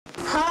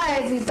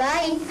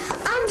everybody,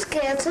 I'm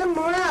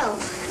M.R.R.L,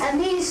 and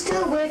these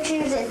two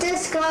witches at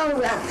this go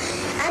around.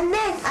 And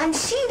then, and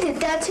she did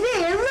that to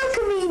me, and look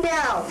at me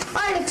now.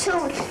 I look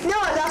so, no,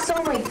 I lost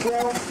all my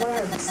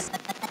girlfriends.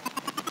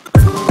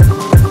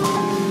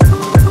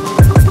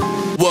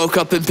 Woke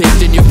up and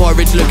pissed in your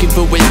porridge, looking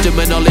for wisdom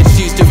and knowledge.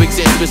 Used to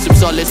exist with some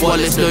solid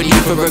wallets, no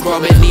need for a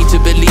grommet. Need to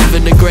believe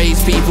in the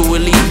grace, people will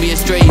lead me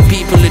astray.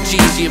 People are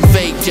cheesy and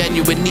fake,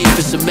 genuine need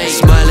for some mate.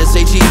 Smile and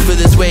say cheese for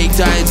this wake,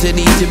 time's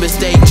an easy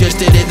mistake. Just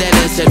did it then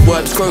and said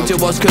works, croaked it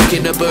whilst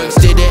cooking the books.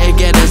 Did it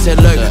again and said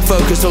look,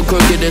 focus on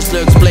crookedness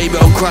looks. Blame it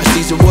on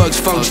crusties and works,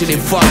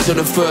 functioning fucks on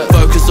a foot.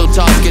 Focus on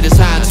task in his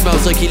hand,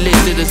 smells like he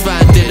lives in his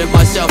van. Did it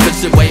myself, it's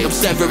the way I'm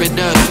severing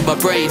nerves from my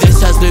brain. This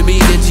has no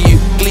meaning to you,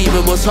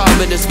 gleaming what's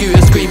harming the scooter.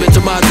 Screaming to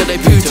mind that they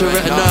pewter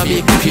at an army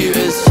of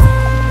computers.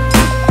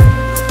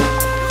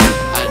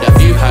 And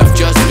if you have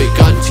just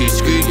begun to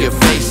screw your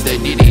face,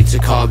 then you need to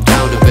calm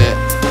down a bit.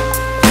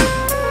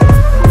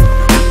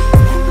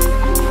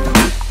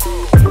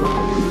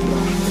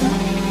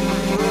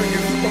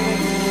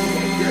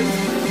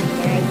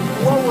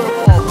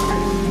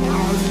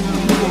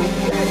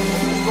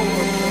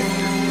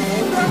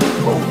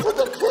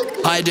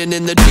 Hiding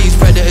in the trees,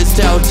 predators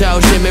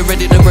telltale shimmer,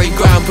 ready to break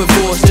ground, put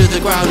force to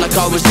the ground like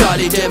I was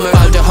Charlie Dimmer.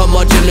 Found a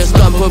homogeneous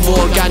lump of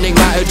organic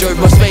matter, drove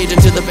my spade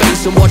into the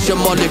base and watched the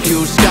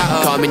molecules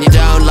scatter. Calming you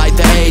down like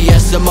the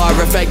ASMR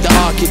effect, the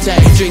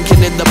architect.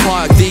 Drinking in the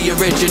park, the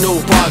original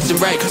Parks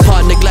and Rec.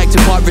 Part neglect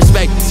and part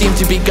respect, seem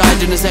to be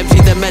guiding us empty.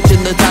 They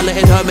mention the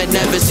talented hermit,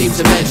 never seem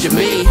to mention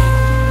me.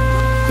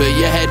 Put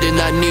your head in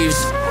that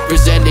noose,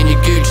 presenting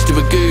your gooch to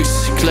a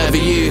goose.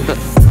 Clever you.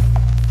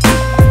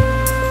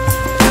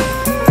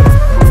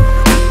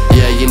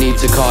 You need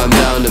to calm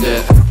down a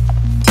bit.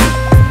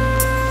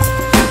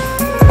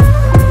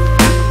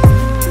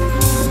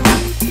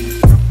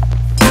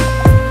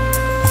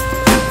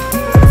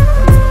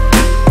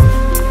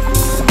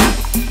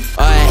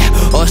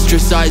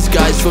 Ostracized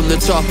guys from the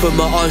top of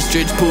my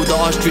ostrich. Pull the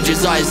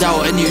ostrich's eyes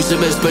out and use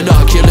them as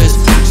binoculars.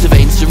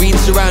 Surveying serene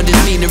surrounding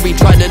scenery,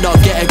 trying to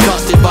not get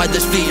accosted by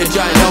this fleet of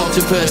giant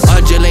octopus.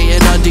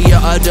 Undulating under your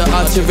udder,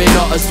 uttering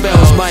otter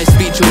spells. My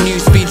speech or new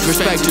speech,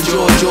 respect to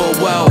George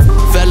Orwell.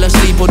 Fell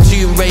asleep on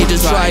Tomb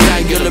Raiders,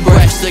 triangular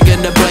breasts. They're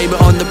gonna blame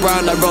it on the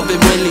brown like Robin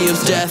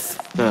Williams' death.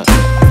 And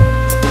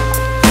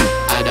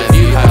if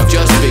you have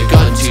just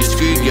begun to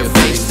screw your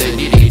face, then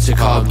you need to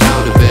calm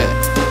down a bit.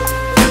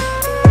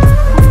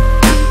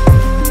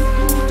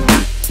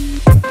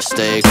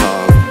 Stay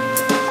calm.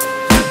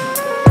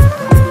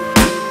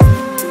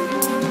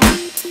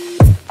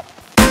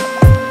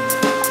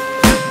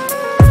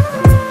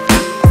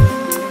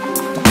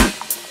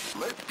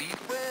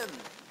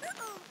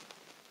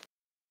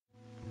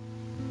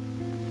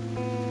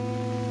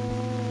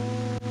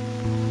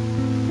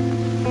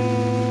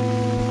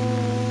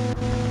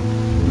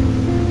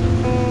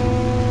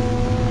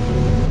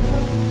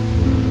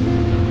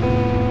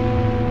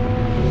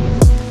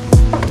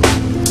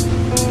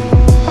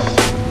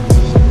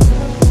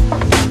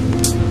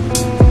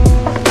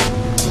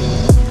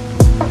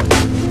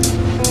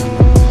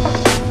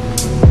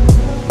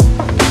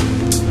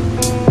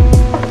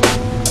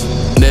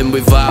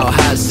 Without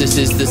hats, this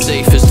is the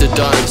safest to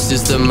dance.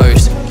 Is the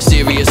most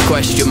serious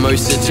question,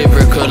 most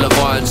satirical of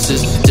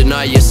answers.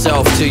 Deny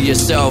yourself to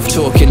yourself,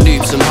 talking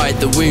loops and hide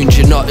the wounds.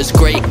 You're not as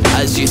great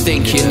as you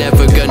think, you're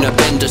never gonna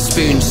bend a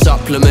spoon.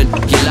 Supplement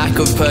your lack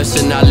of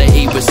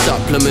personality with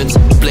supplements.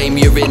 Blame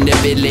your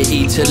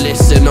inability to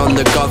listen on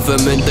the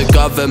government. The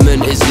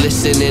government is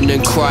listening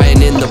and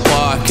crying in the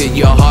park at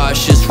your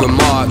harshest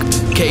remark.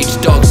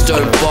 Caged dogs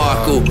don't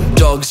bark,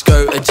 dogs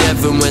go to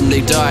Devon when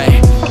they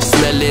die.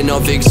 Smelling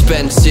of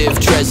expensive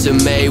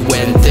tresemme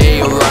when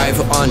they arrive.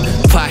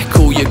 Unpack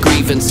all your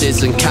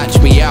grievances and catch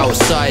me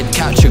outside.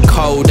 Catch a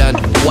cold and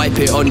wipe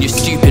it on your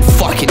stupid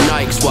fucking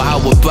Nikes. Well, how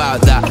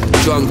about that?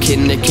 Drunk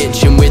in the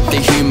kitchen with the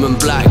human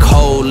black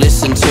hole.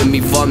 Listen to me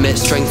vomit,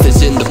 strength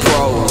is in the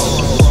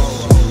pros.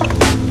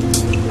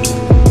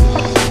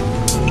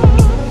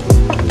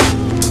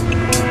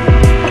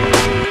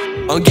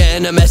 I'm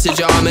getting a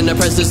message, I'm in the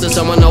presence of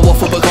someone I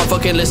waffle but can't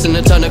fucking listen.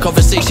 And turn a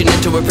conversation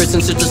into a prison,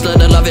 so just learn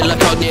to love it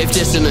like cognitive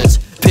dissonance.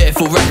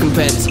 Pitiful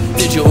recompense,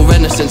 digital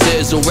renaissance, it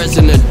is all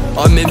resonant.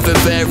 I'm in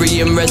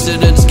Bavarian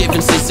residence,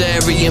 giving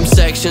cesarean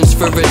sections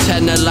for a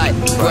tenor like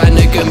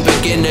Brannigan.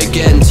 Begin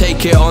again,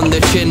 take it on the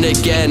chin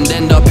again.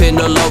 End up in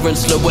a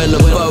Lawrence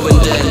Llewellyn Bowen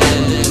den.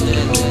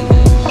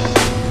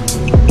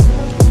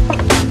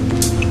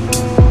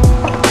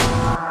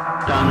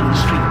 Down in the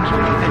street, the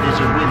edges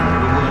of wind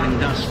were whirling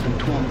dust and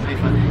torn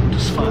paper into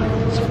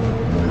spirals.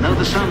 And though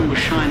the sun was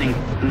shining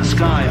and the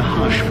sky a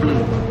harsh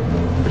blue,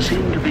 there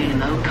seemed to be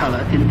no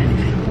colour in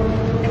anything,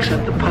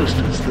 except the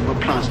posters that were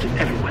plastered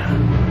everywhere.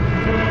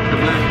 The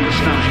black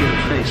mustachioed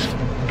face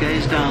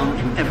gazed down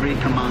from every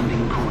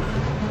commanding corner.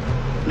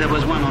 There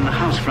was one on the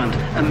house front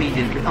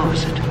immediately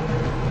opposite.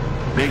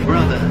 "Big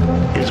Brother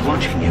is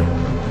watching you,"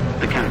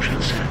 the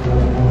caption said.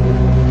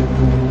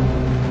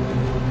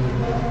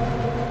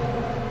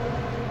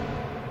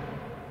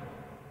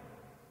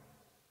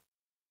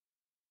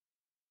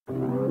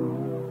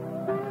 you.